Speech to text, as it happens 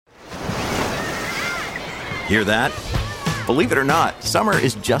Hear that? Believe it or not, summer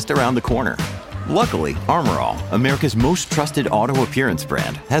is just around the corner. Luckily, Armor All, America's most trusted auto appearance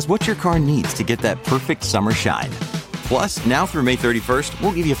brand, has what your car needs to get that perfect summer shine. Plus, now through May 31st,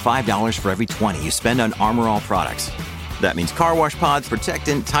 we'll give you $5 for every $20 you spend on Armor All products. That means car wash pods,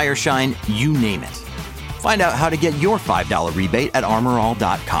 protectant, tire shine, you name it. Find out how to get your $5 rebate at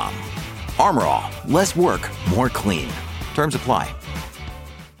armorall.com. Armor All, less work, more clean. Terms apply.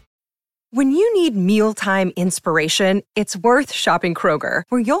 When you need mealtime inspiration, it's worth shopping Kroger,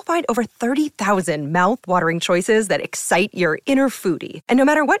 where you'll find over 30,000 mouth-watering choices that excite your inner foodie. And no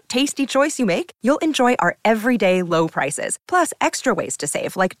matter what tasty choice you make, you'll enjoy our everyday low prices, plus extra ways to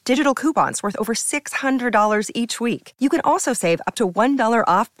save, like digital coupons worth over $600 each week. You can also save up to $1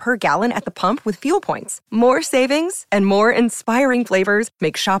 off per gallon at the pump with fuel points. More savings and more inspiring flavors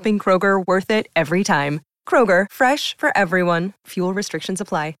make shopping Kroger worth it every time. Kroger, fresh for everyone. Fuel restrictions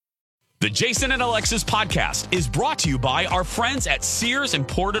apply. The Jason and Alexis podcast is brought to you by our friends at Sears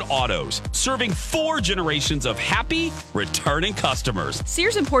Imported Autos, serving 4 generations of happy, returning customers.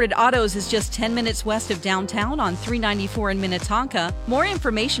 Sears Imported Autos is just 10 minutes west of downtown on 394 in Minnetonka. More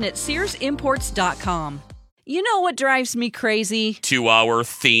information at SearsImports.com. You know what drives me crazy? 2-hour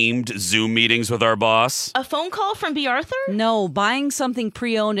themed Zoom meetings with our boss. A phone call from B. Arthur? No, buying something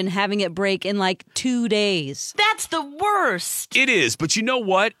pre-owned and having it break in like 2 days. That's the worst. It is, but you know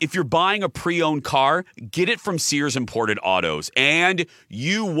what? If you're buying a pre-owned car, get it from Sears Imported Autos, and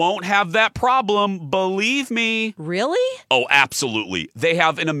you won't have that problem, believe me. Really? Oh, absolutely. They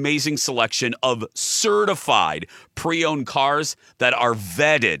have an amazing selection of certified pre-owned cars that are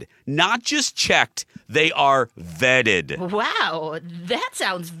vetted, not just checked. They are vetted. Wow, that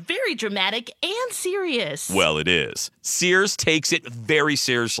sounds very dramatic and serious. Well, it is. Sears takes it very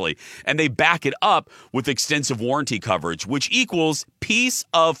seriously, and they back it up with extensive warranty coverage, which equals peace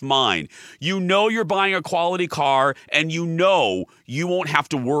of mind. You know you're buying a quality car, and you know you won't have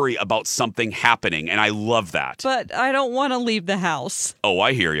to worry about something happening, and I love that. But I don't want to leave the house. Oh,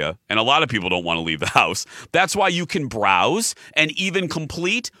 I hear you. And a lot of people don't want to leave the house. That's why you can browse and even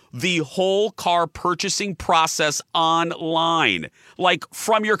complete the whole car purchasing process online. Like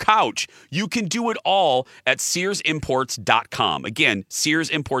from your couch. You can do it all at SearsImports.com. Again,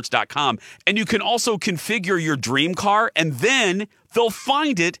 SearsImports.com. And you can also configure your dream car, and then they'll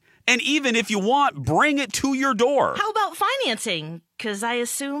find it. And even if you want, bring it to your door. How about financing? Because I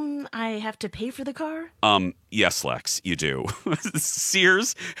assume I have to pay for the car? Yes, Lex, you do.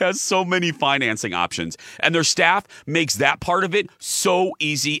 Sears has so many financing options, and their staff makes that part of it so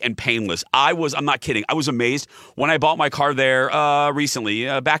easy and painless. I'm not kidding. I was amazed when I bought my car there recently,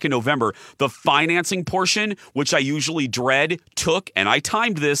 back in November. The financing portion, which I usually dread, took, and I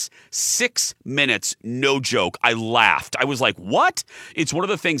timed this, 6 minutes. No joke. I laughed. I was like, what? It's one of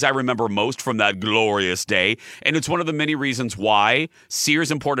the things I remember most from that glorious day, and it's one of the many reasons why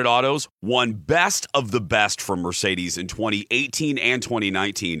Sears Imported Autos won Best of the Best from Mercedes in 2018 and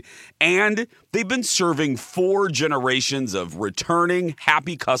 2019. And they've been serving 4 generations of returning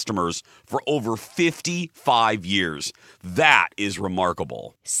happy customers for over 55 years. That is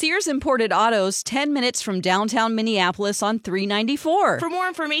remarkable. Sears Imported Autos, 10 minutes from downtown Minneapolis on 394. For more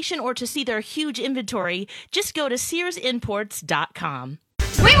information or to see their huge inventory, just go to SearsImports.com.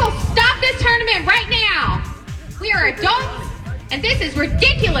 We will stop this tournament right now. We are adults, and this is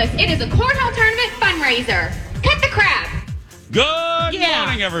ridiculous. It is a cornhole tournament fundraiser. Cut the crap. Good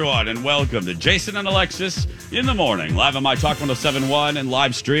morning, everyone, and welcome to Jason and Alexis in the Morning, live on My Talk 107.1 and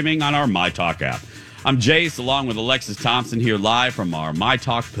live streaming on our My Talk app. I'm Jace, along with Alexis Thompson, here live from our My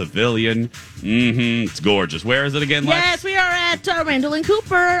Talk Pavilion. It's gorgeous. Where is it again, Lex? Yes, we are at Randall and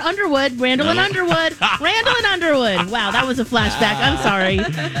Cooper, Underwood. Randall and Underwood. Randall and Underwood. Wow, that was a flashback. I'm sorry.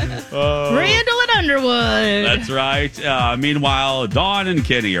 Randall and Underwood. That's right. Meanwhile, Dawn and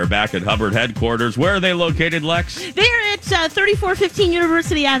Kenny are back at Hubbard headquarters. Where are they located, Lex? They're at 3415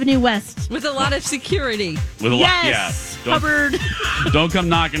 University Avenue West. With a lot of security. With a Yes. Hubbard. Don't come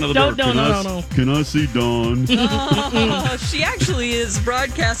knocking to the door. No. Can I see Dawn? She actually is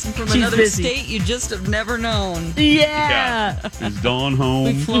broadcasting from She's another busy. state you just have never known. Yeah. Is Dawn home?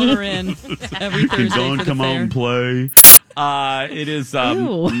 We flown her in every Thursday. Can Dawn for the come out fair. and play? It is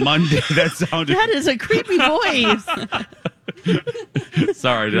Ew. Monday. That sounded... That is a creepy voice.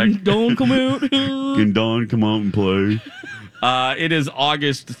 Sorry. Don't come out. Can Dawn come out and play? It is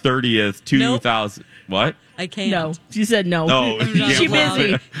August 30th, 2000. What? I can't. No. She said no. No, you can't. She's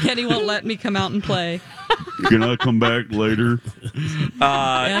busy. Kenny won't let me come out and play. Can I come back later?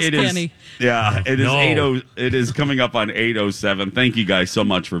 Ask it is, Kenny. Yeah, it is No. It is coming up on 8:07. Thank you guys so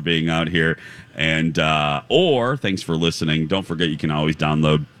much for being out here, and or thanks for listening. Don't forget you can always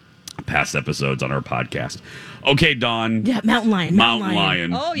download past episodes on our podcast. Okay, Dawn. Yeah, mountain lion. Mountain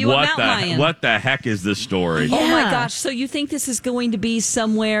lion. Oh, you want mountain lion. What the heck is this story? Yeah. Oh my gosh! So you think this is going to be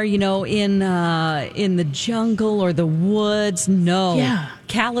somewhere, in the jungle or the woods? No. Yeah.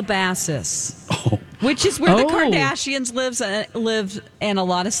 Calabasas, which is where the Kardashians live, and a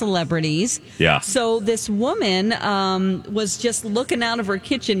lot of celebrities. Yeah. So this woman was just looking out of her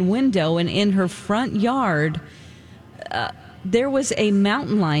kitchen window, and in her front yard, there was a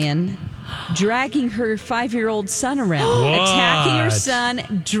mountain lion dragging her 5-year-old son around, attacking her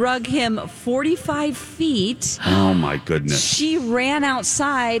son, drug him 45 feet. Oh, my goodness. She ran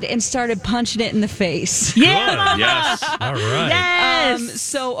outside and started punching it in the face. Yeah, Mama. Yes. All right. Yes.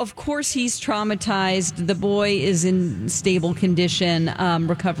 So, of course, he's traumatized. The boy is in stable condition,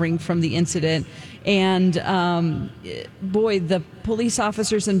 recovering from the incident. And, the police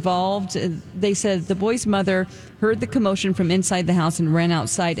officers involved, they said the boy's mother heard the commotion from inside the house and ran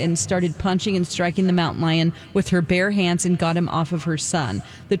outside and started punching and striking the mountain lion with her bare hands and got him off of her son.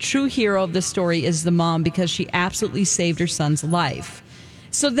 The true hero of the story is the mom because she absolutely saved her son's life.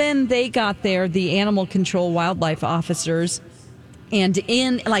 So then they got there, the animal control wildlife officers, and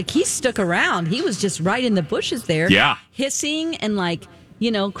he stuck around. He was just right in the bushes there. Yeah. Hissing and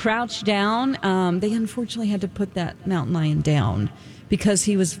crouched down. They unfortunately had to put that mountain lion down because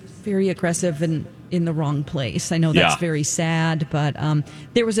he was very aggressive and in the wrong place. I know that's very sad, but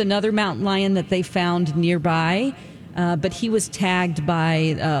there was another mountain lion that they found nearby, but he was tagged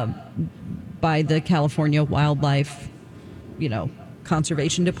by the California Wildlife,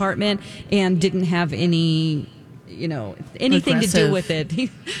 Conservation Department and didn't have any anything to do with it. He's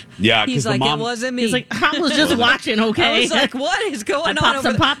like, it wasn't me. He's like, I was just watching, okay? I was like, what is going on over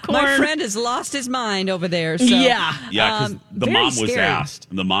some there? popcorn. My friend has lost his mind over there. So, yeah. Yeah, because the very mom was scary. asked.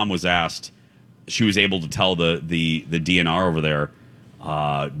 The mom was asked. She was able to tell the DNR over there.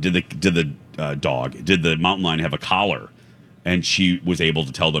 Did the mountain lion have a collar? And she was able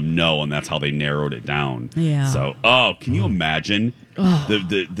to tell them no, and that's how they narrowed it down. Yeah. So, can you imagine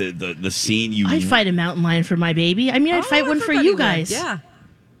the scene? I'd fight a mountain lion for my baby. I mean, I'd fight one for you guys. Yeah.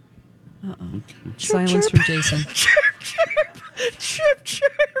 Okay. Silence from Jason. Chirp, chirp, chirp,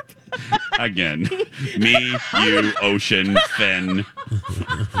 chirp. Again, me, you, Ocean, Finn.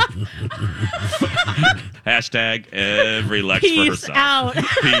 Hashtag every Lex for Peace herself. out.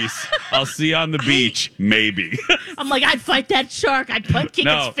 Peace. I'll see you on the beach, maybe. I'm like, I'd fight that shark. I'd kick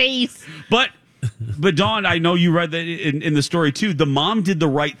its face. But Dawn, I know you read that in the story too. The mom did the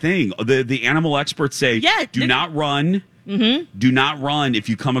right thing. The animal experts say, do not run. Mm-hmm. Do not run if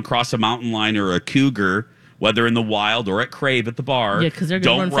you come across a mountain lion or a cougar, whether in the wild or at Crave at the bar. Yeah, because they're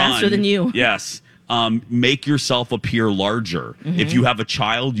going to run faster than you. Yes. Make yourself appear larger. Mm-hmm. If you have a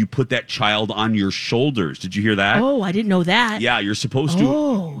child, you put that child on your shoulders. Did you hear that? Oh, I didn't know that. Yeah, you're supposed to,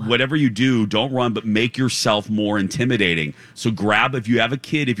 whatever you do, don't run, but make yourself more intimidating. So if you have a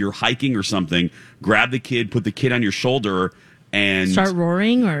kid, if you're hiking or something, grab the kid, put the kid on your shoulder, and start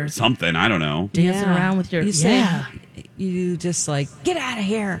roaring or something. I don't know. Dancing around with your... You just get out of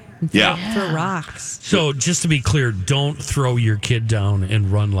here. Yeah. Throw rocks. So just to be clear, don't throw your kid down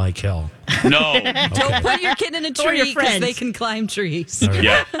and run like hell. No. Don't put your kid in a tree because they can climb trees. Right.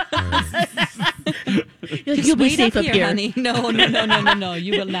 Yeah. You'll be safe up here, honey. No.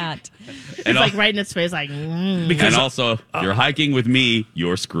 You will not. And it's right in its face, like. Because also, if you're hiking with me,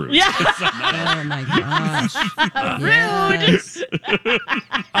 you're screwed. Yeah. Oh my gosh. Rude.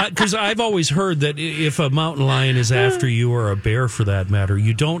 Because I've always heard that if a mountain lion is after you, or a bear for that matter,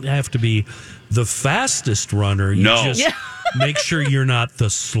 you don't have to be the fastest runner. You just make sure you're not the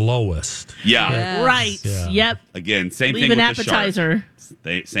slowest. Yeah. Right. Yeah. Yep. Again, same Leave thing an with appetizer. the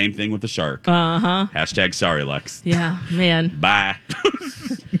shark. Same thing with the shark. Uh-huh. Hashtag sorry, Lex. Yeah, man. Bye.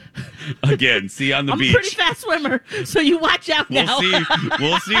 Again, see you on the beach. I'm a pretty fast swimmer, so you watch out now.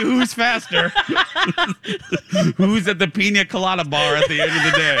 We'll see who's faster. Who's at the pina colada bar at the end of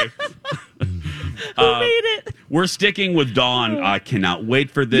the day. Who made it? We're sticking with Dawn. I cannot wait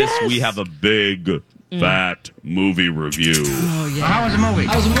for this. Yes. We have a big, fat movie review. Oh, yeah. How was the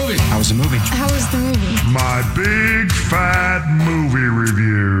movie? My big fat movie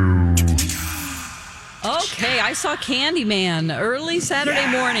review. Okay, I saw Candyman early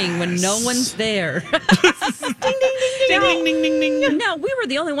Saturday morning when no one's there. Ding, ding, ding, ding, ding. No, we were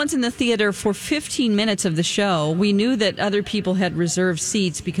the only ones in the theater for 15 minutes of the show. We knew that other people had reserved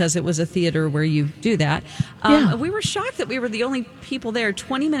seats because it was a theater where you do that. We were shocked that we were the only people there.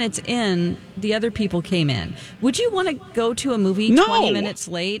 20 minutes in, the other people came in. Would you want to go to a movie 20 minutes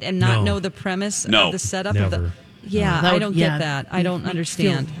late and not know the premise of the setup of the... Yeah, I don't get that. I don't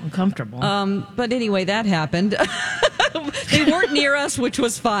understand. Feel uncomfortable. But anyway, that happened. They weren't near us, which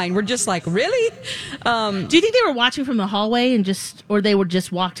was fine. We're just like, really? Do you think they were watching from the hallway or they were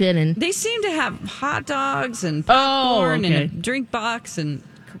just walked in and? They seem to have hot dogs and popcorn and a drink box and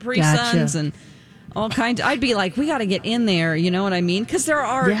Capri Suns and all kinds. I'd be like, we got to get in there. You know what I mean? Because there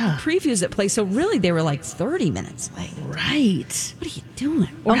are previews that play. So really, they were like 30 minutes late. Right. What are you doing?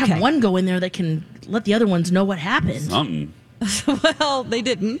 Or have one go in there that can let the other ones know what happened. Something. Well, they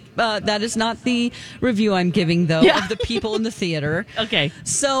didn't. That is not the review I'm giving, though, of the people in the theater. Okay.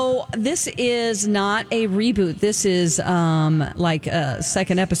 So this is not a reboot. This is like a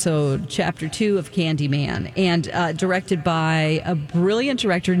second episode, chapter 2 of Candyman, and directed by a brilliant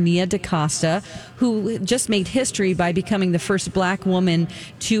director, Nia DaCosta, who just made history by becoming the first black woman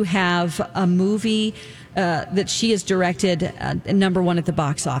to have a movie that she has directed number 1 at the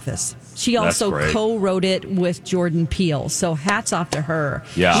box office. She also co-wrote it with Jordan Peele. So hats off to her.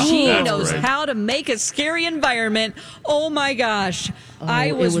 Yeah, she knows how to make a scary environment. Oh my gosh.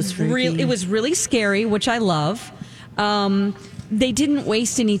 It was really scary, which I love. They didn't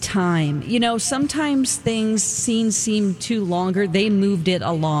waste any time. You know, sometimes scenes seem too longer. They moved it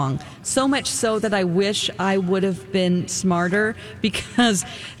along. So much so that I wish I would have been smarter because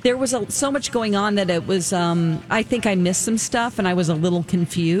there was so much going on that it was, I think I missed some stuff and I was a little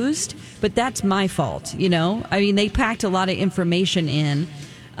confused, but that's my fault, you know? I mean, they packed a lot of information in,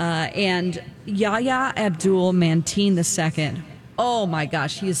 and Yahya Abdul-Mateen II, oh my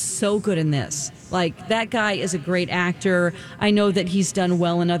gosh, he is so good in this. Like, that guy is a great actor. I know that he's done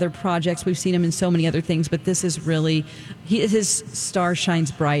well in other projects. We've seen him in so many other things, but this is really, his star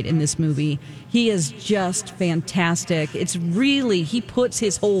shines bright in this movie. He is just fantastic. It's really, he puts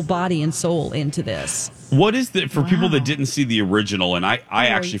his whole body and soul into this. What is for people that didn't see the original, and I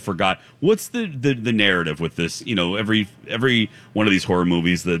actually forgot, what's the narrative with this? You know, every one of these horror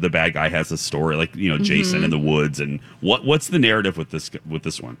movies, the bad guy has a story, like, you know, Jason in the woods, and what's the narrative with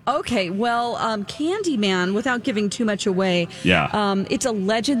this one? Okay, well, Candyman, without giving too much away, it's a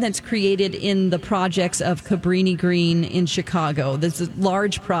legend that's created in the projects of Cabrini Green in Chicago. There's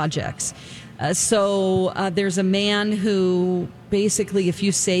large projects. So there's a man who basically, if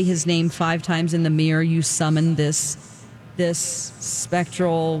you say his name 5 times in the mirror, you summon this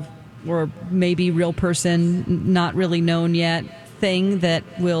spectral or maybe real person, not really known yet, thing that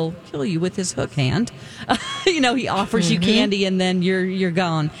will kill you with his hook hand. You know, he offers you candy and then you're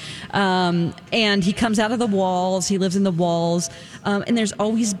gone. And he comes out of the walls. He lives in the walls. And there's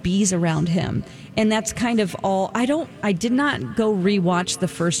always bees around him. And that's kind of all. I did not go rewatch the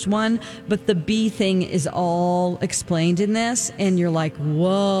first one, but the bee thing is all explained in this. And you're like,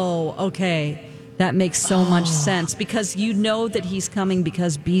 whoa, okay, that makes so much sense because you know that he's coming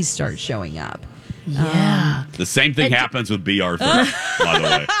because bees start showing up. Yeah. The same thing happens with B. Arthur, by the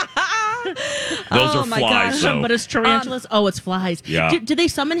way. Those are flies, though. But it's tarantulas. It's flies. Yeah. Do they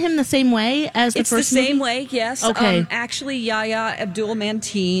summon him the same way as the first movie? It's the same way, yes. Okay. Actually, Yahya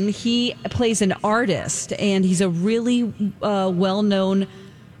Abdul-Mateen, he plays an artist, and he's a really well-known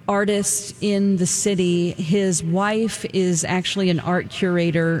artist in the city. His wife is actually an art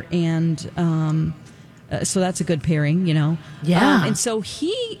curator, and so that's a good pairing, you know. Yeah. And so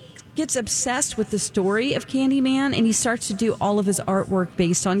he gets obsessed with the story of Candyman, and he starts to do all of his artwork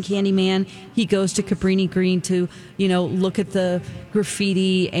based on Candyman. He goes to Cabrini Green to, you know, look at the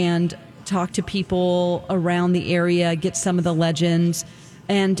graffiti and talk to people around the area, get some of the legends,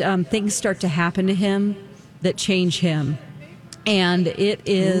 and things start to happen to him that change him. And it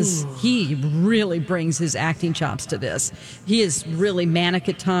is, he really brings his acting chops to this. He is really manic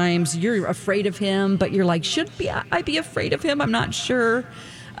at times. You're afraid of him, but you're like, should I be afraid of him? I'm not sure.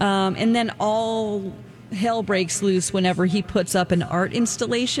 And then all hell breaks loose whenever he puts up an art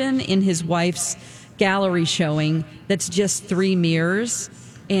installation in his wife's gallery showing that's just 3 mirrors,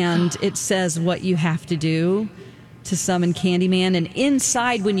 and it says what you have to do to summon Candyman. And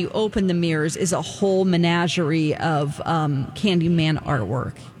inside, when you open the mirrors, is a whole menagerie of Candyman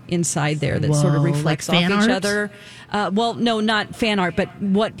artwork inside there that sort of reflects like off fan each art? other. Well, no, not fan art, but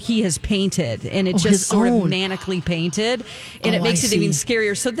what he has painted, and it's just sort of manically painted, and it makes it even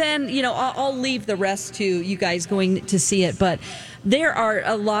scarier. So then, you know, I'll leave the rest to you guys going to see it, but there are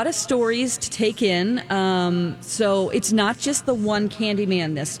a lot of stories to take in. So it's not just the one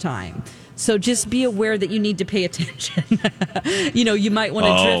Candyman this time. So just be aware that you need to pay attention. You know, you might want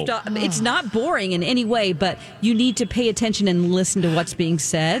to drift off. It's not boring in any way, but you need to pay attention and listen to what's being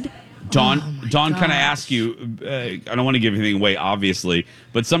said. Dawn, can I ask you, I don't want to give anything away, obviously,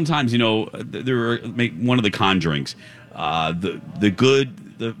 but sometimes, you know, there are one of the Conjurings,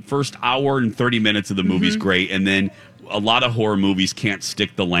 the first hour and 30 minutes of the movie's great, and then a lot of horror movies can't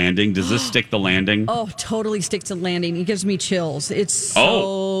stick the landing. Does this stick the landing? Oh, totally sticks the landing. It gives me chills. It's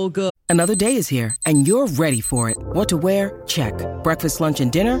so good. Another day is here, and you're ready for it. What to wear? Check. Breakfast, lunch,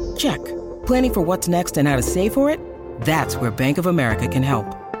 and dinner? Check. Planning for what's next and how to save for it? That's where Bank of America can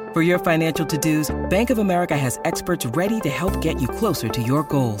help. For your financial to-dos, Bank of America has experts ready to help get you closer to your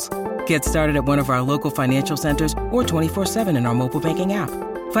goals. Get started at one of our local financial centers or 24/7 in our mobile banking app.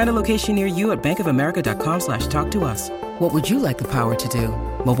 Find a location near you at bankofamerica.com/talktous. What would you like the power to do?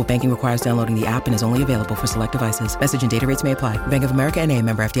 Mobile banking requires downloading the app and is only available for select devices. Message and data rates may apply. Bank of America NA,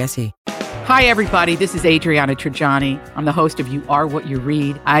 member FDIC. Hi, everybody. This is Adriana Trajani. I'm the host of You Are What You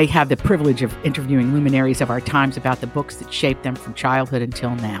Read. I have the privilege of interviewing luminaries of our times about the books that shaped them from childhood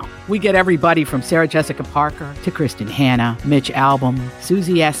until now. We get everybody from Sarah Jessica Parker to Kristen Hanna, Mitch Albom,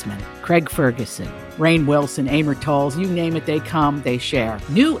 Susie Essman, Craig Ferguson, Rainn Wilson, Amor Tolls, you name it, they come, they share.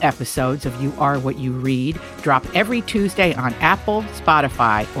 New episodes of You Are What You Read drop every Tuesday on Apple,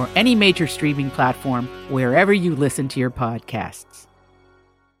 Spotify, or any major streaming platform wherever you listen to your podcasts.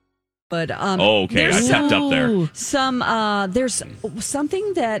 But okay, I tapped up there. There's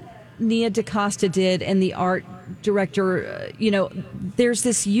something that Nia DaCosta did, and the art director. There's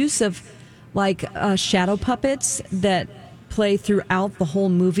this use of like shadow puppets that play throughout the whole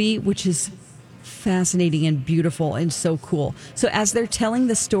movie, which is fascinating and beautiful and so cool. So as they're telling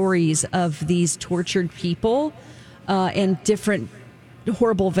the stories of these tortured people and different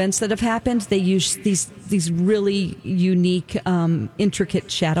horrible events that have happened, they use these really unique, intricate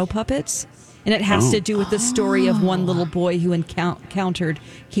shadow puppets. And it has to do with the story of one little boy who encountered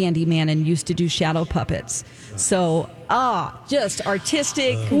Candyman and used to do shadow puppets. So, just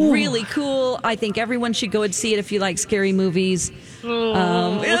artistic, really cool. I think everyone should go and see it if you like scary movies.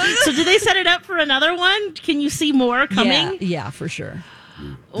 So do they set it up for another one? Can you see more coming? Yeah, for sure.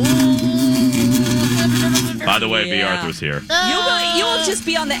 By the way, B. Arthur's here. You will just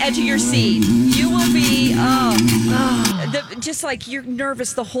be on the edge of your seat. You will be just like you're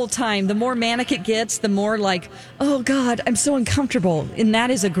nervous the whole time. The more manic it gets, the more like, oh God, I'm so uncomfortable. And that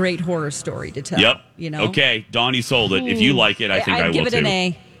is a great horror story to tell. Yep. You know. Okay, Dawn, you sold it. If you like it, I think I will too. I'd give it an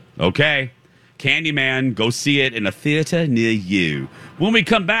A. Okay. Candyman, go see it in a theater near you. When we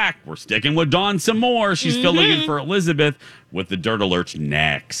come back, we're sticking with Dawn some more. She's filling in for Elizabeth with the Dirt Alert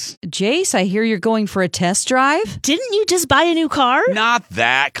next. Jace, I hear you're going for a test drive. Didn't you just buy a new car? Not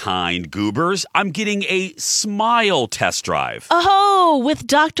that kind, goobers. I'm getting a Smile test drive. Oh, with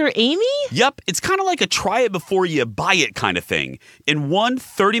Dr. Amy? Yep, it's kind of like a try it before you buy it kind of thing. In one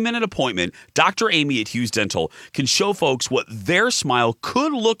 30-minute appointment, Dr. Amy at Hughes Dental can show folks what their smile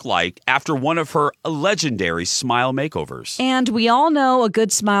could look like after one of her legendary smile makeovers. And we all know a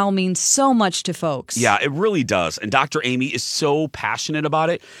good smile means so much to folks. Yeah, it really does. And Dr. Amy is so passionate about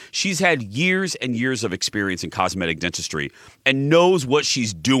it. She's had years and years of experience in cosmetic dentistry and knows what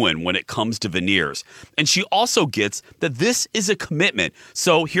she's doing when it comes to veneers. And she also gets that this is a commitment.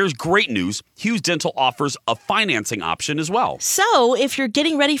 So here's great news. Hughes Dental offers a financing option as well. So if you're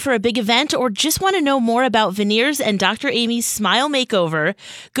getting ready for a big event or just want to know more about veneers and Dr. Amy's smile makeover,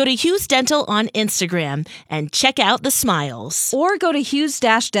 go to Hughes Dental on Instagram and check out the smiles. Or go to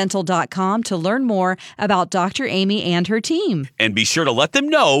hughes-dental.com to learn more about Dr. Amy and her team. And be sure to let them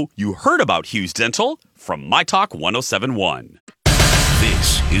know you heard about Hughes Dental from My Talk 107.1.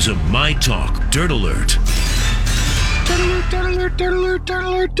 This is a My Talk Dirt Alert.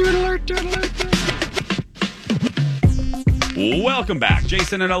 Welcome back.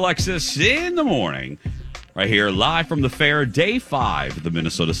 Jason and Alexis in the morning. Right here, live from the fair, day 5 of the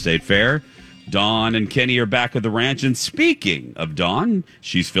Minnesota State Fair. Dawn and Kenny are back at the ranch. And speaking of Dawn,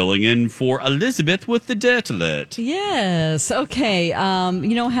 she's filling in for Elizabeth with the Dirt Alert. Yes. Okay.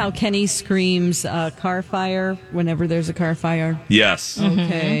 You know how Kenny screams car fire whenever there's a car fire? Yes.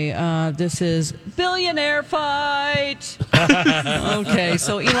 Okay. This is billionaire fight. Okay.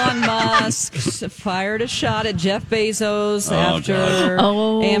 So Elon Musk fired a shot at Jeff Bezos after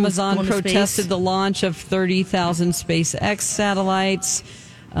Amazon protested the launch of 30,000 SpaceX satellites.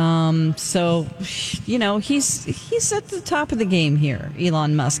 So, you know, he's at the top of the game here,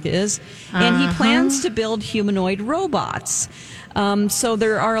 Elon Musk is, and he plans to build humanoid robots. So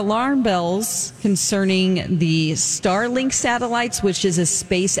there are alarm bells concerning the Starlink satellites, which is a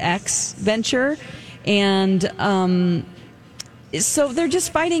SpaceX venture. And, so they're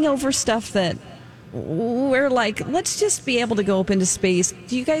just fighting over stuff that we're like, let's just be able to go up into space.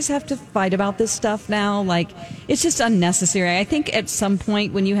 Do you guys have to fight about this stuff now? Like, it's just unnecessary. I think at some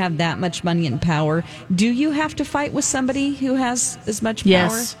point when you have that much money and power, do you have to fight with somebody who has as much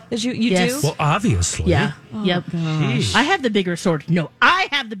power as you do? Well, obviously. Yeah. Oh, yep. gosh. I have the bigger sword. No, I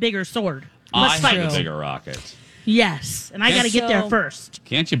have the bigger sword. I have the bigger rocket. Yes, and I got to get there first.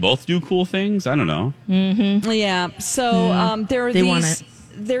 Can't you both do cool things? I don't know. Mm-hmm. Yeah. So there are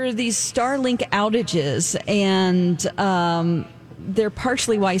these Starlink outages, and they're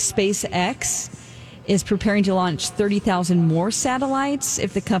partially why SpaceX is preparing to launch 30,000 more satellites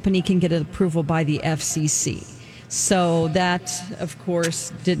if the company can get approval by the FCC. So that, of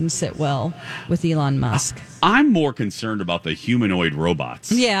course, didn't sit well with Elon Musk. I'm more concerned about the humanoid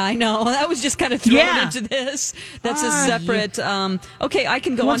robots. Yeah, I know. That was just kind of thrown into this. That's a separate... okay, I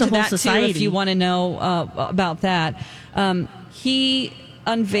can go on to that, too, if you want to know about that. He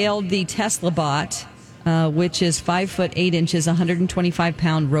unveiled the Tesla Bot, which is 5 foot 8 inches,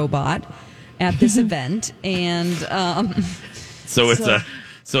 125-pound robot at this event. And... So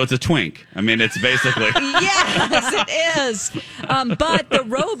it's a twink. I mean, it's basically... Yes, it is. But the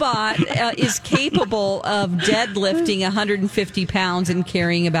robot is capable of deadlifting 150 pounds and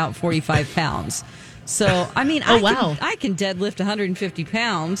carrying about 45 pounds. So, I mean, I can deadlift 150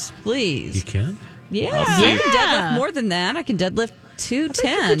 pounds, please. You can? Yeah, I can deadlift more than that. I can deadlift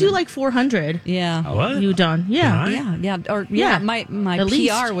 210. You could do like 400. Yeah. What? You done? Yeah. Yeah. My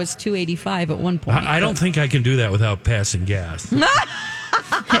PR was 285 at one point. I don't think I can do that without passing gas.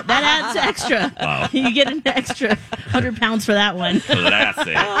 That adds extra. Wow. You get an extra 100 pounds for that one.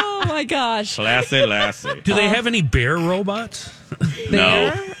 Classy. Oh, my gosh. Classy, lassie. Do they have any bear robots?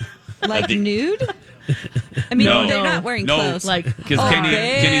 No. Like nude? I mean, they're not wearing clothes. Because Kenny's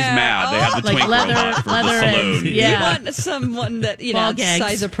mad. They have the twink robot for the saloon. You want someone that,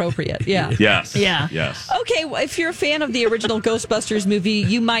 size appropriate. Yeah. Yes. Yeah. Yes. Okay, well, if you're a fan of the original Ghostbusters movie,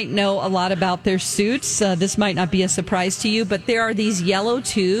 you might know a lot about their suits. This might not be a surprise to you, but there are these yellow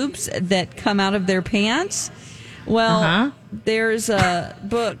tubes that come out of their pants. Well, there's a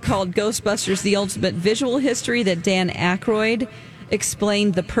book called Ghostbusters, The Ultimate Visual History that Dan Aykroyd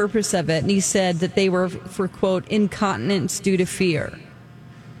explained the purpose of it, and he said that they were for, quote, incontinence due to fear.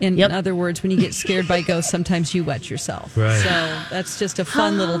 In other words, when you get scared by ghosts, sometimes you wet yourself. Right. So that's just a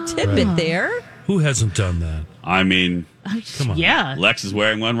fun little tidbit there. Who hasn't done that? I mean, come on. Yeah. Lex is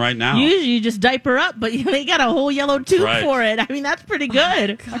wearing one right now. Usually you just diaper up, but they got a whole yellow tube for it. I mean, that's pretty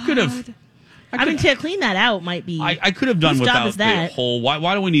good. To clean that out might be... I could have done without the that? whole...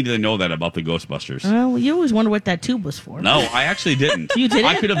 Why do we need to know that about the Ghostbusters? Well, you always wonder what that tube was for. No, I actually didn't. You didn't?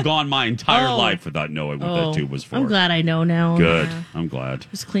 I could have gone my entire life without knowing what that tube was for. I'm glad I know now. Good. Yeah. I'm glad.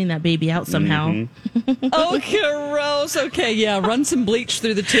 Just clean that baby out somehow. Mm-hmm. Oh, gross. Okay, yeah, run some bleach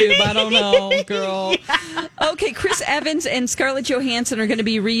through the tube. I don't know, girl. Yeah. Okay, Chris Evans and Scarlett Johansson are going to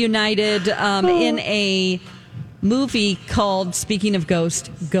be reunited in a movie called, speaking of ghost,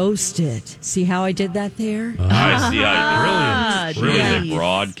 Ghosted. See how I did that there? I see. Brilliant. Really a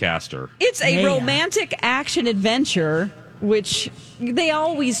broadcaster. It's a romantic action adventure, which they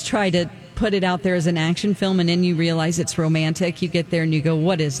always try to put it out there as an action film, and then you realize it's romantic. You get there and you go,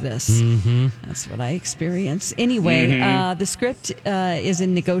 what is this? Mm-hmm. That's what I experience. Anyway, the script is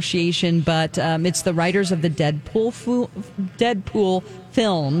in negotiation, but it's the writers of the Deadpool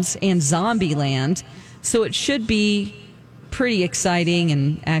films and Zombieland. So it should be pretty exciting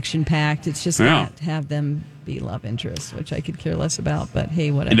and action-packed. It's just not have them be love interests, which I could care less about, but hey,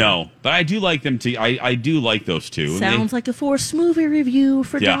 whatever. No, but I do like them too. I do like those two. Sounds like a Forced movie review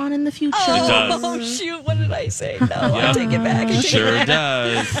for Dawn in the future. It does. Oh, shoot, what did I say? No, I'll take it back. Sure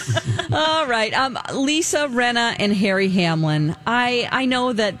does. All right. Lisa Rinna and Harry Hamlin. I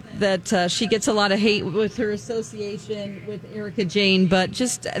know that she gets a lot of hate with her association with Erica Jane, but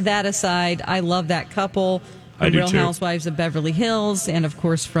just that aside, I love that couple. From Real Housewives of Beverly Hills, and of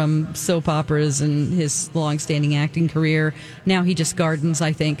course from soap operas and his long-standing acting career. Now he just gardens,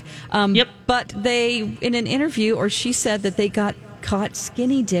 I think. But they, in an interview, or she said that they got caught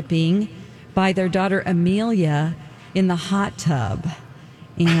skinny dipping by their daughter Amelia in the hot tub.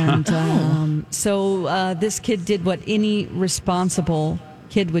 And so this kid did what any responsible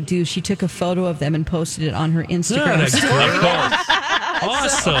kid would do. She took a photo of them and posted it on her Instagram story. Of course.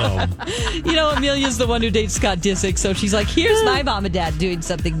 Awesome. Amelia's the one who dates Scott Disick, so she's like, here's my mom and dad doing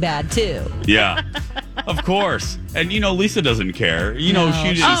something bad, too. Yeah, of course. And, Lisa doesn't care. She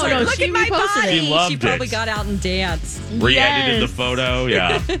just... Oh, no, look at my body. She loved She probably got out and danced. Re-edited the photo,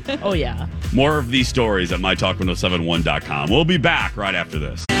 yeah. Oh, yeah. More of these stories at mytalk1071.com. We'll be back right after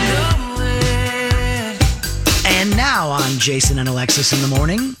this. And now on Jason and Alexis in the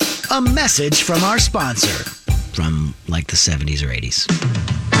Morning, a message from our sponsor. From like the 70s or 80s.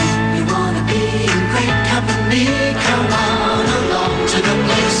 You want to be in great company? Come on along to the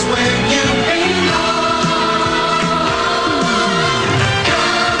place where you belong.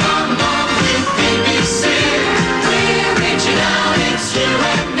 Come on with BBC. We're reaching out, it's you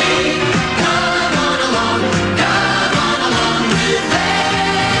and me. Come on along, come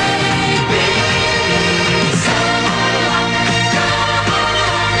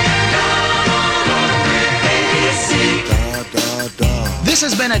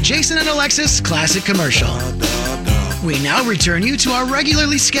This has been a Jason and Alexis classic commercial. We now return you to our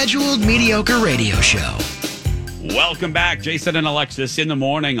regularly scheduled mediocre radio show. Welcome back, Jason and Alexis in the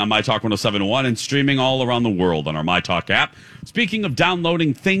morning on My Talk 1071 and streaming all around the world on our My Talk app. Speaking of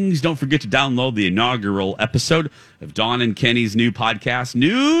downloading things, don't forget to download the inaugural episode of Dawn and Kenny's new podcast,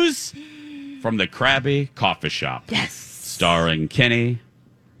 News from the Krabby Coffee Shop. Yes. Starring Kenny,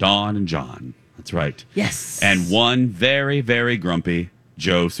 Dawn, and John. That's right. Yes. And one very, very grumpy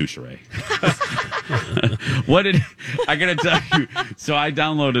Joe Souchere. I gotta tell you, so I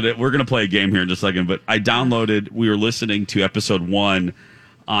downloaded it. We're gonna play a game here in just a second, but we were listening to episode 1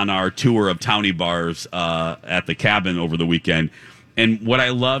 on our tour of Townie bars at the cabin over the weekend. And what I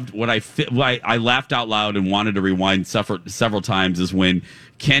loved, I laughed out loud and wanted to rewind several times is when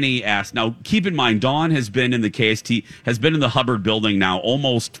Kenny asked. Now, keep in mind, Dawn has been in the KST, has been in the Hubbard building now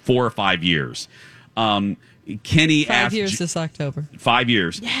almost 4 or 5 years. Kenny 5 asked years this October. 5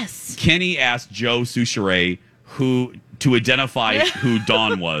 years. Yes. Kenny asked Joe Souchere to identify who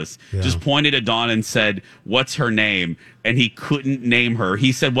Dawn was. Yeah. Just pointed at Dawn and said, "What's her name?" And he couldn't name her.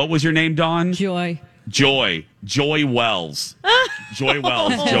 He said, "What was your name, Dawn?" Joy Wells. Joy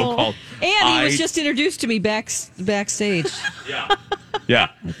Wells. Joe called. And he was just introduced to me backstage. Yeah.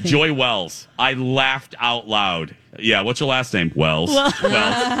 Joy Wells. I laughed out loud. Yeah, what's your last name? Wells.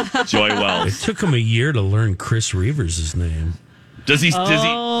 Joy Wells. It took him a year to learn Chris Reavers' name. Does he?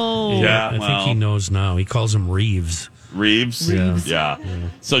 Yeah, I think he knows now. He calls him Reeves. Reeves? Yeah.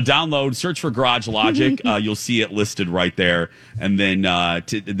 So download, search for Garage Logic. You'll see it listed right there. And then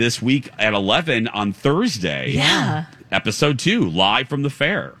this week at 11 on Thursday. Yeah. Episode 2, live from the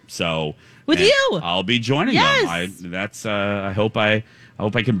fair. So with you, I'll be joining them. I hope I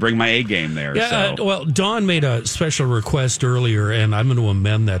can bring my A game there. Yeah, well, Dawn made a special request earlier, and I'm going to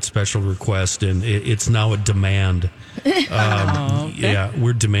amend that special request, and it's now a demand. Yeah,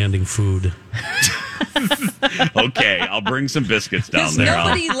 we're demanding food. Okay, I'll bring some biscuits down there.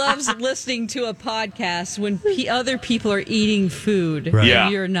 Nobody loves listening to a podcast when other people are eating food. Right. Yeah.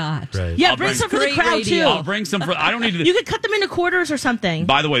 You're not. Right. Yeah, bring some for the crowd too. I'll bring some for. I don't need to. You could cut them into quarters or something.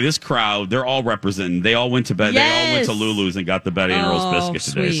 By the way, this crowd, they're all representing. They all went to bed. Yes. They all went to Lulu's and got the Betty and Earl's biscuit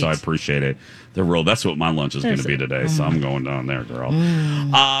today, so I appreciate it. That's what my lunch is going to be today, so I'm going down there, girl.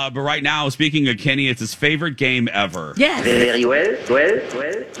 But right now, speaking of Kenny, it's his favorite game ever. Yes. Very well.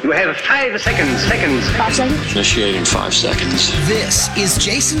 You have 5 seconds. 5 seconds? Initiating 5 seconds. This is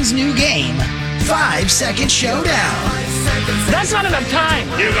Jason's new game, 5 Second Showdown. That's not enough time.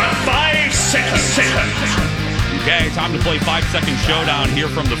 You got 5 seconds. Okay, time to play 5 Second Showdown here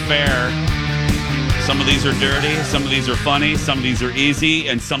from the fair. Some of these are dirty, some of these are funny, some of these are easy,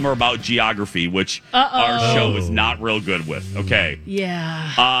 and some are about geography, which our show is not real good with. Okay.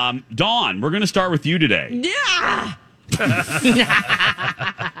 Yeah. Dawn, we're going to start with you today. Yeah.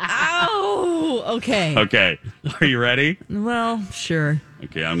 Ow. Okay. Okay. Are you ready? Well, sure.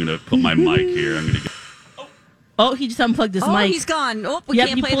 Okay, I'm going to put my mic here. I'm going to go. Oh, he just unplugged his mic. Oh, he's gone. Oh, we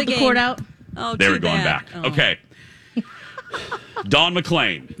can't you play pulled the game. cord out. Oh, They too were going bad. back. Oh. Okay. Dawn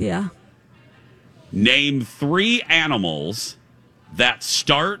McClain. Yeah. Name 3 animals that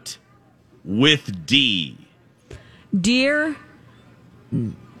start with D. Deer.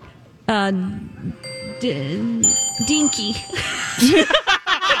 Dinky. Dinky.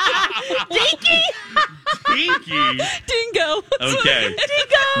 Dinky. Dingo. Okay.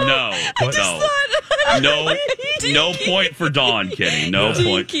 Dingo. No. No point for Dawn, Kenny. No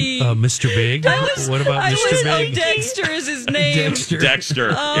point. Mr. Big? What about Mr. Big? Dexter is his name.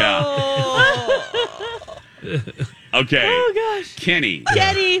 Dexter. Oh. Yeah. Okay. Oh, gosh. Kenny.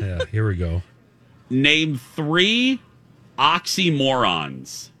 Kenny. Yeah, here we go. Name 3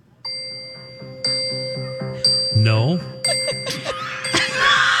 oxymorons. No.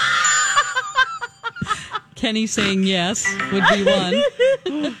 Kenny saying yes would be one.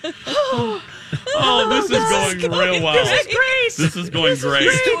 Oh, this is going real well. This is great. This is going great.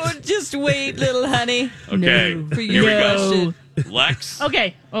 Just wait, little honey. Okay, No. For here we your go. Lex.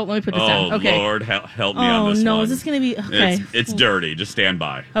 Okay. Oh, let me put this down. Oh, Okay. Lord, help me on this one. Oh, no. Is this going to be... Okay. It's dirty. Just stand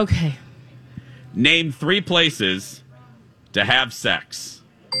by. Okay. Name 3 places to have sex.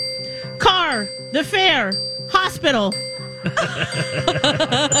 Car. The fair. Hospital.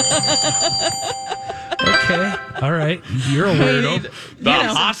 Okay. All right. You're a weirdo. The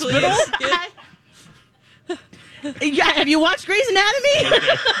hospital? Yeah, have you watched Grey's Anatomy?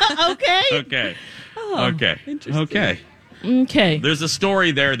 Okay. Okay. Oh, Okay. interesting. Okay. There's a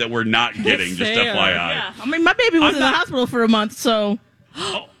story there that we're not getting, just Fair. FYI. Yeah. I mean, my baby was in the hospital for a month, so...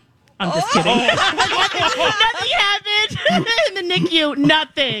 I'm just kidding. Nothing happened in the NICU.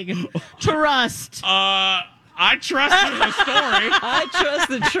 Nothing. Trust. I I trusted the story. I trust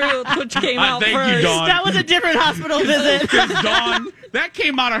the truth, which came out thank first. you, Dawn. That was a different hospital visit. Because Dawn, that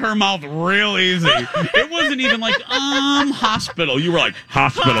came out of her mouth real easy. It wasn't even like, hospital. You were like,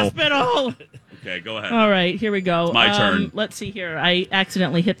 hospital. Hospital. Okay, go ahead. All right, here we go. It's my turn. Let's see here. I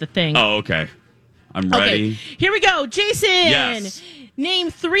accidentally hit the thing. Oh, okay. I'm ready. Okay, here we go. Jason. Yes.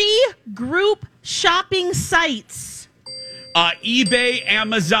 Name 3 group shopping sites. eBay,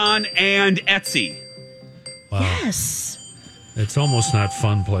 Amazon, and Etsy. Wow. Yes. It's almost not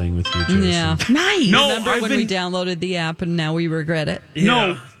fun playing with you, Jason. Yeah. Nice. No, Remember when we downloaded the app and now we regret it?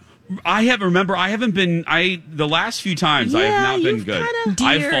 No, I haven't been. The last few times I have not been good. I've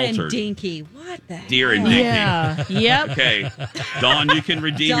Deer faltered. and Dinky. What the Deer and Dinky. Yeah. Yep. Okay, Dawn, you can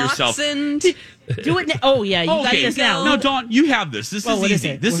redeem yourself. Dachshund. Do it now. Oh, yeah. You got this now. No, Dawn, you have this. This Well, is what is easy.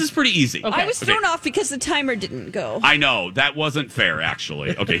 it? This is pretty easy. Okay. I was thrown off because the timer didn't go. I know. That wasn't fair,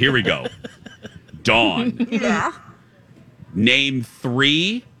 actually. Okay, here we go. Dawn. Yeah. Name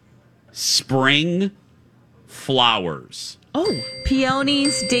 3 spring flowers. Oh.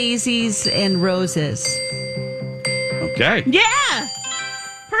 Peonies, daisies, and roses. Okay. Yeah.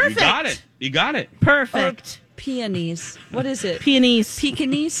 Perfect. You got it. Perfect. Peonies. What is it? Peonies.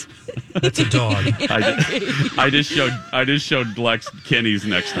 Pekingese? That's a dog. I just showed Lex Kenny's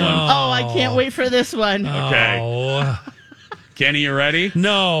next one. Oh, I can't wait for this one. Okay. Oh. Kenny, you ready?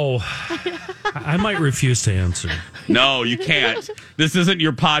 No. I might refuse to answer. No, you can't. This isn't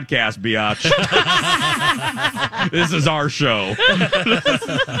your podcast, biatch. This is our show.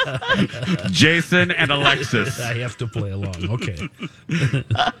 Jason and Alexis. I have to play along. Okay.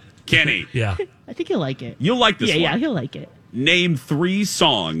 Kenny. Yeah. I think he'll like it. You'll like this one. Yeah, he'll like it. Name 3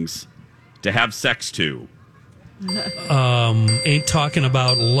 songs to have sex to. Ain't Talking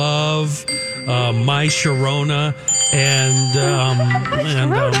About Love, My Sharona, and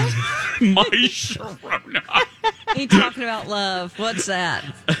My Sharona. Ain't Talking About Love. What's that?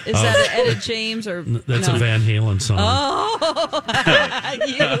 Is that an Etta James or that's no? a Van Halen song. Oh,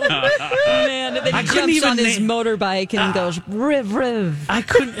 you man! And then he jumps on his motorbike and goes riv riv. I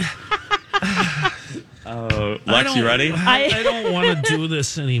couldn't. Lex, you ready? I don't want to do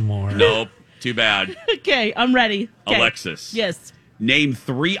this anymore. Nope. Too bad. Okay, I'm ready. Okay. Alexis. Yes. Name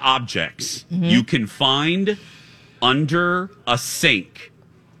 3 objects you can find under a sink.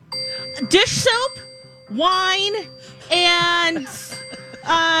 Dish soap, wine, and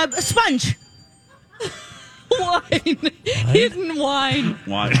a sponge. Wine. Hidden wine.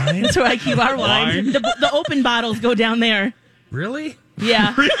 Wine. That's where I keep our wine. Wine? The open bottles go down there. Really?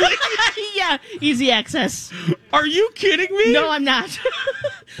 Yeah. Really? Yeah. Easy access. Are you kidding me? No, I'm not.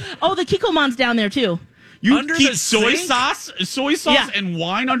 Oh, the Kikkoman's down there too. You Under keep the soy sink? sauce Yeah. and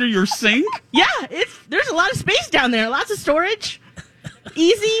wine under your sink? Yeah, there's a lot of space down there. Lots of storage.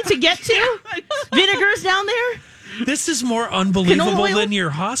 Easy to get to. Vinegar's down there. This is more unbelievable oil? than your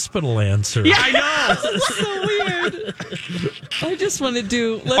hospital answer. Yeah, I know. So weird. I just want to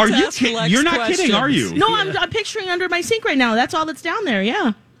do. Let's Are you ask kidding? Lex You're not kidding, are you? No, I'm picturing under my sink right now. That's all that's down there.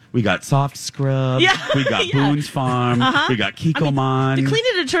 Yeah. We got Soft Scrub. Yeah. We got Yeah. Boone's Farm. Uh-huh. We got Kikkoman.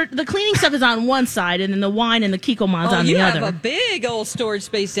 The cleaning stuff is on one side, and then the wine and the Kikkoman's on the you other. have a big old storage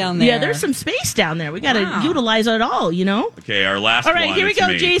space down there. Yeah, there's some space down there. We got to Wow. utilize it all, you know? Okay, our last All right, one. here we It's go,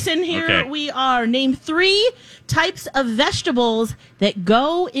 me. Jason. Here Okay. we are. Name 3 types of vegetables that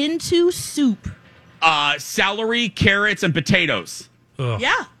go into soup. Celery, carrots, and potatoes. Ugh.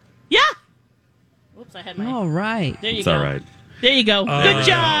 Yeah. Yeah. Whoops, I had my... All right. There you It's go. all right. There you go. Good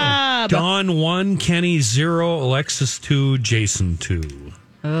job. Dawn 1, Kenny 0, Alexis 2, Jason 2.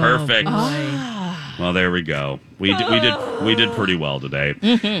 Perfect. Well, there we go. We did pretty well today.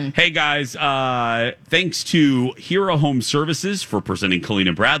 Hey guys, thanks to Hero Home Services for presenting Colleen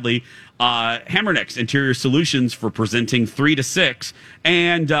and Bradley, Hammernecks Interior Solutions for presenting 3 to 6,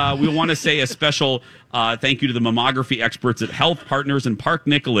 and we want to say a special thank you to the mammography experts at Health Partners in Park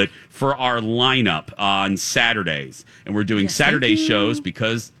Nicollet for our lineup on Saturdays, and we're doing Saturday shows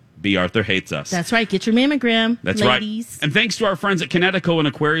because B. Arthur hates us. That's right. Get your mammogram, That's ladies. right. And thanks to our friends at Connecticut and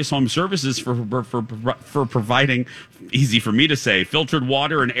Aquarius Home Services for providing, easy for me to say, filtered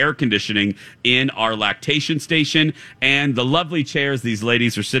water and air conditioning in our lactation station and the lovely chairs these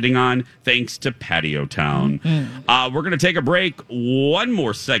ladies are sitting on, thanks to Patio Town. We're going to take a break. One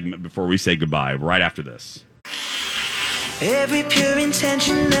more segment before we say goodbye, right after this. Every pure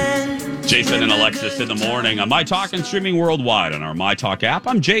intention and Jason and Alexis in the morning on My Talk and streaming worldwide on our My Talk app.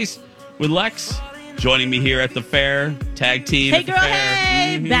 I'm Jace with Lex. Joining me here at the fair, tag team. Hey, at the girl, fair.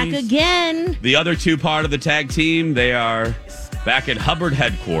 hey. Back again. The other two part of the tag team, they are back at Hubbard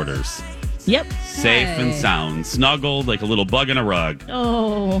headquarters. Yep. Safe and sound. Snuggled like a little bug in a rug.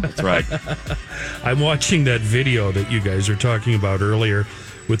 Oh. That's right. I'm watching that video that you guys were talking about earlier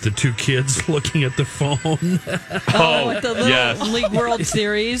with the two kids looking at the phone. At the little League World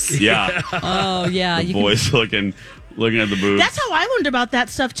Series. Yeah. Oh, yeah. The boys looking at the boobs. That's how I learned about that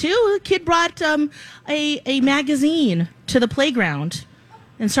stuff, too. A kid brought a magazine to the playground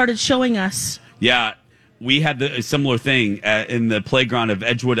and started showing us. Yeah. We had a similar thing in the playground of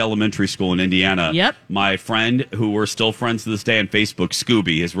Edgewood Elementary School in Indiana. Yep. My friend, who we're still friends to this day on Facebook,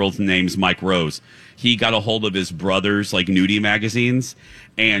 Scooby, his real name's Mike Rose, he got a hold of his brother's nudie magazines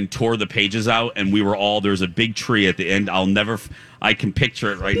and tore the pages out, and we were all, there's a big tree at the end. I can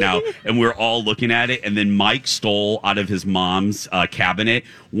picture it right now. And we're all looking at it. And then Mike stole out of his mom's cabinet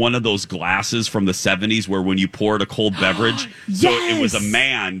one of those glasses from the 70s where when you poured a cold beverage, so it was a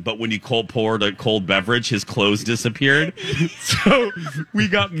man, but when you poured a cold beverage, his clothes disappeared. So we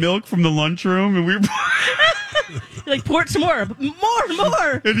got milk from the lunchroom and we were pour it some more.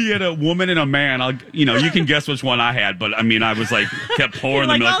 More. And he had a woman and a man. You can guess which one I had, but I was kept pouring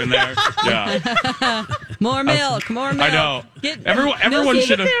the milk in there. Yeah. More milk. I know. Everyone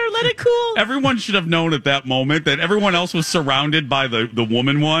should have let it cool. Everyone should have known at that moment that everyone else was surrounded by the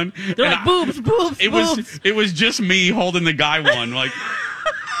woman one. They're like boobs. It was just me holding the guy one. Like,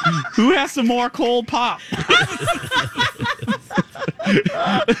 who has some more cold pop?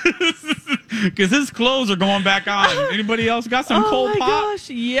 Because his clothes are going back on. Anybody else got some cold pop? Oh my gosh,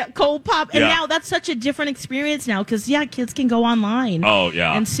 yeah, cold pop. And now that's such a different experience now because kids can go online. Oh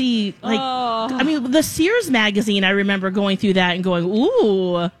yeah, and see the Sears magazine. I remember going through that and going,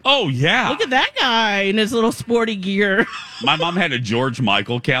 ooh, oh yeah, look at that guy in his little sporty gear. My mom had a George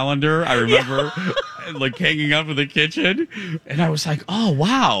Michael calendar. I remember hanging up in the kitchen, and I was like, oh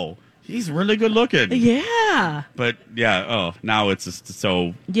wow. He's really good looking. Yeah. But, now it's just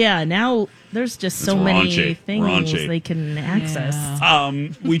so... Yeah, now there's just so many things they can access.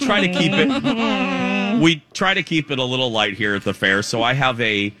 We try to keep it... We try to keep it a little light here at the fair, so I have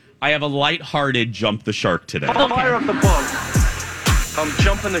a lighthearted Jump the Shark today. Fire up the boat. I'm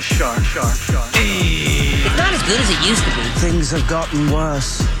jumping the shark. It's not as good as it used to be. Things have gotten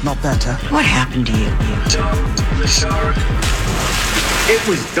worse, not better. What happened to you? Jump the shark. It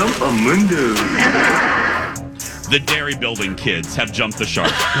was Dumpamundo. The Dairy Building kids have jumped the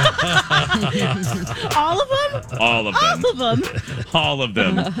shark. All of them? All of them. All of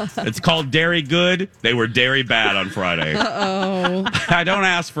them. It's called Dairy Good. They were Dairy Bad on Friday. Uh-oh. I don't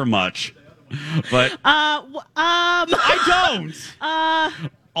ask for much, but I don't.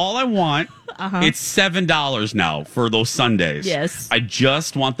 All I want, it's $7 now for those sundaes. Yes. I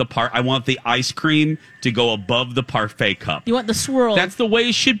just want I want the ice cream to go above the parfait cup. You want the swirl. That's the way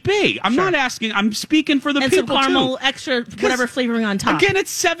it should be. I'm not asking. I'm speaking for the people, some caramel, too. extra, whatever flavoring on top. Again,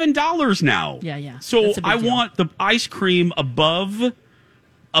 it's $7 now. Yeah. So I want the ice cream above.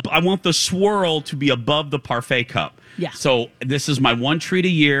 I want the swirl to be above the parfait cup. Yeah. So this is my one treat a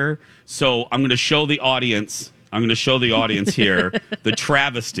year. So I'm going to show the audience. Here the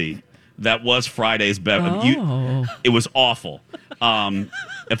travesty that was Friday's beverage. It was awful.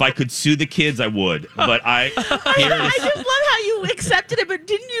 If I could sue the kids, I would. But I just love how you accepted it. But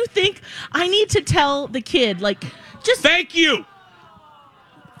didn't you think I need to tell the kid just thank you.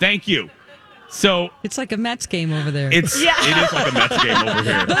 So it's like a Mets game over there. It is like a Mets game over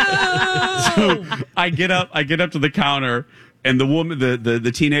here. So I get up to the counter. And the woman,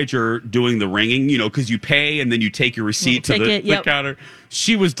 the teenager doing the ringing, because you pay and then you take your receipt to the counter.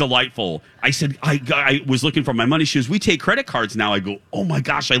 She was delightful. I said, I was looking for my money. She goes, we take credit cards now. I go, oh my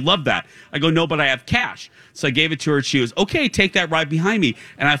gosh, I love that. I go, no, but I have cash. So I gave it to her. She goes, okay, take that right behind me.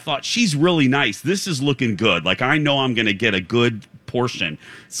 And I thought, she's really nice. This is looking good. I know I'm going to get a good portion.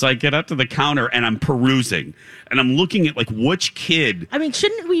 So I get up to the counter and I'm perusing. And I'm looking at which kid. I mean,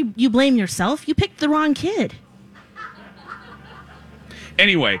 shouldn't you blame yourself? You picked the wrong kid.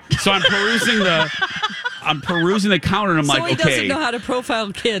 Anyway, so I'm perusing the counter, and I'm like, okay. So he doesn't know how to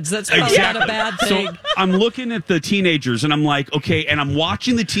profile kids. That's probably not a bad thing. So I'm looking at the teenagers, and I'm like, okay, and I'm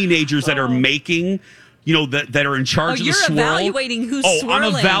watching the teenagers that are making, that are in charge of the swirl. You're evaluating who's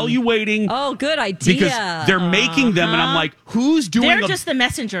swirling. I'm evaluating. Oh, good idea. Because they're making them, and I'm like, who's doing They're just the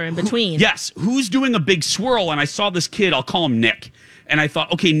messenger in between. Yes, who's doing a big swirl? And I saw this kid, I'll call him Nick. And I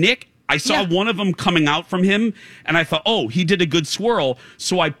thought, okay, Nick, I saw one of them coming out from him, and I thought, oh, he did a good swirl.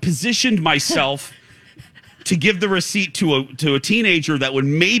 So I positioned myself to give the receipt to a teenager that would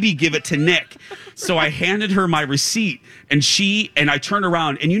maybe give it to Nick. So I handed her my receipt, and I turned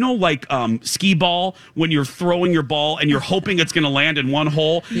around, and like skee ball, when you're throwing your ball and you're hoping it's going to land in one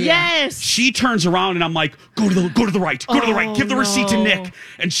hole. Yes. She turns around, and I'm like, go to the right, go to the right, give the receipt to Nick.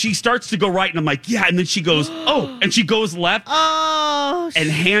 And she starts to go right, and I'm like, yeah. And then she goes, oh, and she goes left, and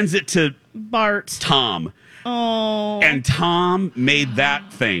hands it to Bart. Tom. Oh. And Tom made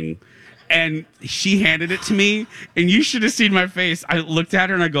that thing. And she handed it to me, and you should have seen my face. I looked at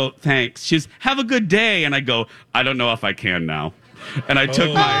her, and I go, thanks. She goes, have a good day. And I go, I don't know if I can now. And I took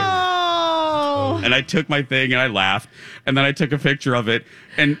and I took my thing, and I laughed. And then I took a picture of it.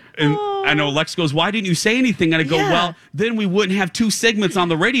 And I know Lex goes, why didn't you say anything? And I go, well, then we wouldn't have 2 segments on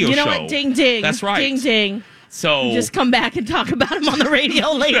the radio show. You know what? Ding, ding. That's right. Ding, ding. So you just come back and talk about him on the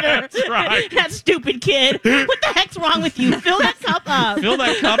radio later. That's right. That stupid kid. What the heck's wrong with you? Fill that cup up. Fill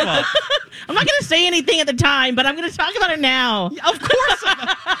that cup up. I'm not going to say anything at the time, but I'm going to talk about it now. Of course.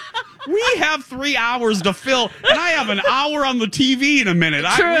 We have 3 hours to fill, and I have an hour on the TV in a minute.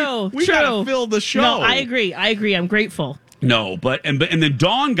 True. We got to fill the show. No, I agree. I'm grateful. No, but then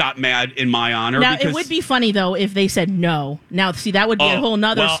Dawn got mad in my honor. Now, it would be funny, though, if they said no. Now, see, that would be a whole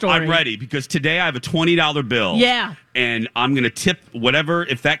nother story. I'm ready, because today I have a $20 bill. Yeah. And I'm going to tip whatever,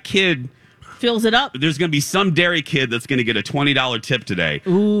 if that kid fills it up. There's going to be some dairy kid that's going to get a $20 tip today.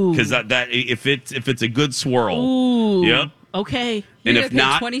 Ooh. Because that if it's a good swirl. Ooh. Yep. Okay. And You're if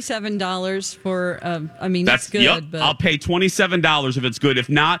not, $27 for. That's good. Yep, but I'll pay $27 if it's good. If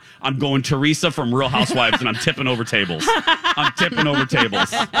not, I'm going Teresa from Real Housewives, and I'm tipping over tables. I'm tipping over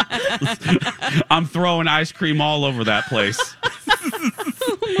tables. I'm throwing ice cream all over that place. You're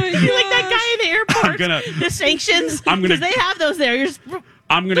like that guy in the airport. The sanctions. Because they have those there.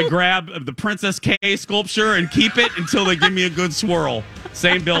 I'm going to grab the Princess K sculpture and keep it until they give me a good swirl.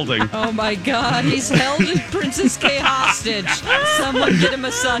 Same building. Oh, my God. He's held Princess K hostage. Someone get him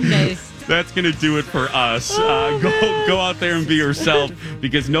a sundae. That's going to do it for us. Go out there and be yourself,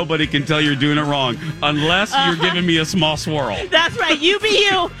 because nobody can tell you're doing it wrong unless you're giving me a small swirl. That's right. You be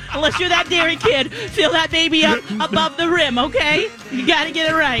you. Unless you're that dairy kid. Fill that baby up above the rim, okay? You got to get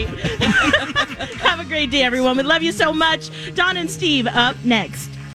it right. Have a great day, everyone. We love you so much. Don and Steve up next.